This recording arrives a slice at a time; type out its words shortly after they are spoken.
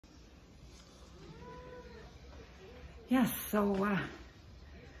Yes, so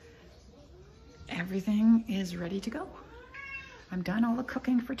everything is ready to go. I'm done all the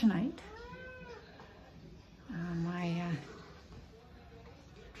cooking for tonight. My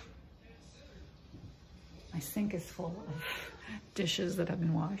sink is full of dishes that have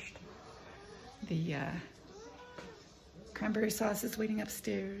been washed. The cranberry sauce is waiting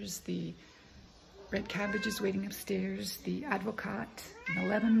upstairs. The red cabbage is waiting upstairs. The advocaat and the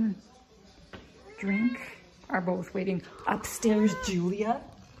lemon drink are both waiting upstairs. Julia,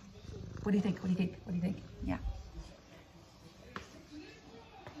 what do you think? What do you think? What do you think? Yeah.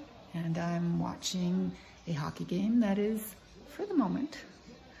 And I'm watching a hockey game that is, for the moment,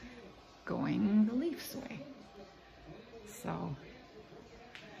 going the Leafs' way. So,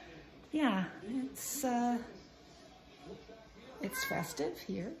 yeah, it's festive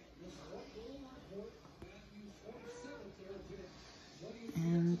here.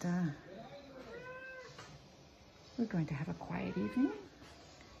 And we're going to have a quiet evening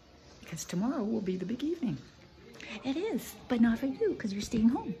because tomorrow will be the big evening. It is, but not for you because you're staying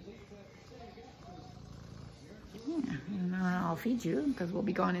home. Yeah, and I'll feed you because we'll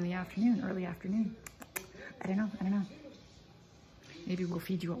be gone in the afternoon, early afternoon. I don't know. Maybe we'll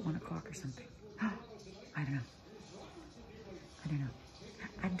feed you at 1 o'clock or something. I don't know.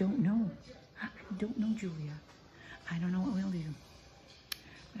 I don't know, Julia. I don't know what we'll do.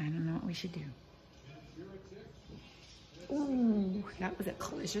 I don't know what we should do. Ooh, that was a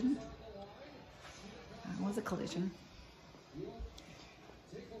collision. That was a collision.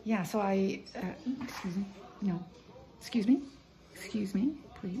 Yeah, so excuse me. No. Excuse me,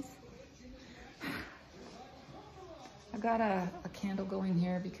 please. I've got a candle going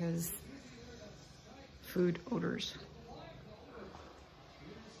here because food odors.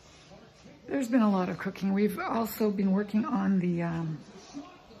 There's been a lot of cooking. We've also been working on the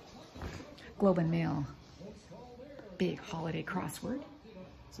Globe and Mail big holiday crossword.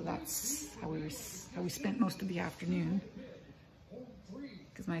 So that's how we spent most of the afternoon.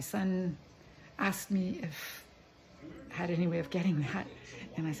 Because my son asked me if I had any way of getting that,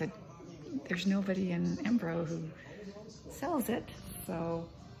 and I said, there's nobody in Embro who sells it. So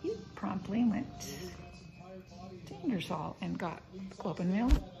he promptly went to Ingersoll and got Globe and Mail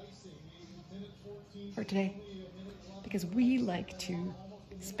for today, because we like to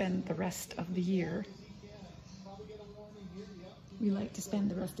spend the rest of the year.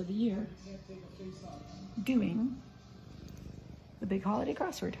 Doing the big holiday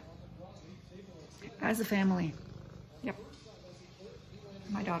crossword as a family. Yep.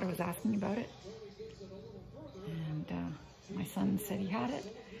 My daughter was asking about it, and my son said he had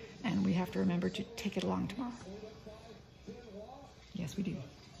it, and we have to remember to take it along tomorrow. Yes, we do.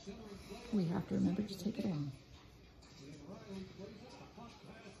 We have to remember to take it along.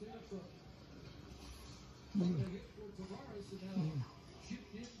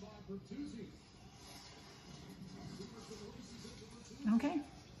 Okay.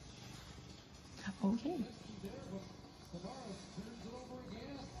 Okay.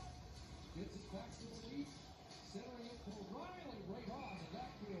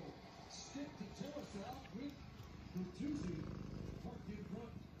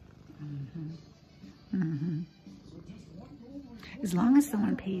 As long as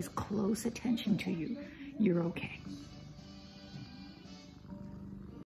someone pays close attention to you, you're okay.